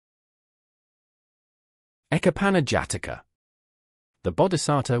Ekapanna Jataka. The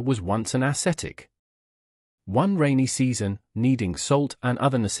Bodhisattva was once an ascetic. One rainy season, needing salt and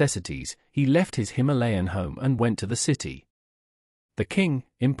other necessities, he left his Himalayan home and went to the city. The king,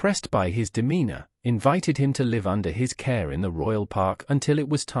 impressed by his demeanor, invited him to live under his care in the royal park until it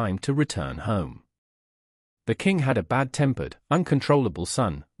was time to return home. The king had a bad-tempered, uncontrollable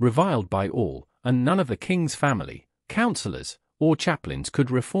son, reviled by all, and none of the king's family, counselors, or chaplains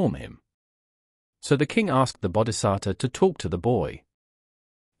could reform him. So the king asked the Bodhisattva to talk to the boy.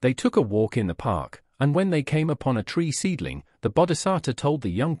 They took a walk in the park, and when they came upon a tree seedling, the Bodhisattva told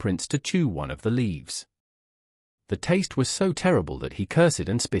the young prince to chew one of the leaves. The taste was so terrible that he cursed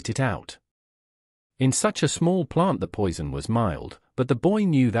and spit it out. In such a small plant the poison was mild, but the boy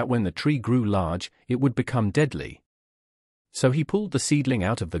knew that when the tree grew large, it would become deadly. So he pulled the seedling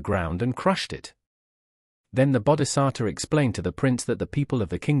out of the ground and crushed it. Then the Bodhisattva explained to the prince that the people of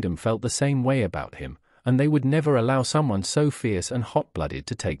the kingdom felt the same way about him, and they would never allow someone so fierce and hot-blooded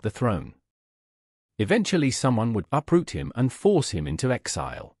to take the throne. Eventually someone would uproot him and force him into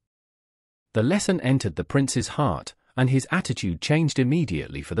exile. The lesson entered the prince's heart, and his attitude changed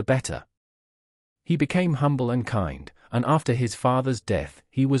immediately for the better. He became humble and kind, and after his father's death,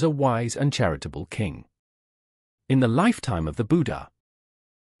 he was a wise and charitable king. In the lifetime of the Buddha,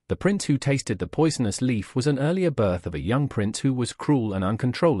 the prince who tasted the poisonous leaf was an earlier birth of a young prince who was cruel and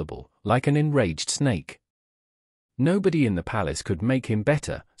uncontrollable, like an enraged snake. Nobody in the palace could make him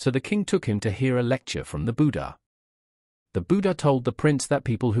better, so the king took him to hear a lecture from the Buddha. The Buddha told the prince that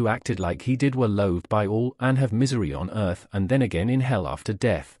people who acted like he did were loathed by all and have misery on earth and then again in hell after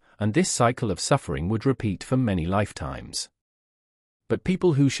death, and this cycle of suffering would repeat for many lifetimes. But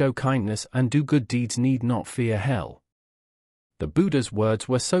people who show kindness and do good deeds need not fear hell. The Buddha's words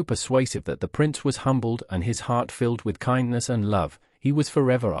were so persuasive that the prince was humbled and his heart filled with kindness and love. He was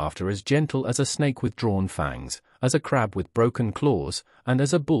forever after as gentle as a snake with drawn fangs, as a crab with broken claws, and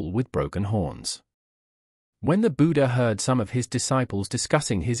as a bull with broken horns. When the Buddha heard some of his disciples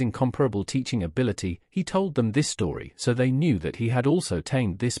discussing his incomparable teaching ability, he told them this story so they knew that he had also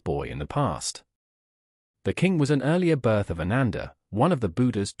tamed this boy in the past. The king was an earlier birth of Ananda, one of the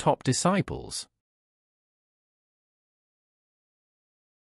Buddha's top disciples.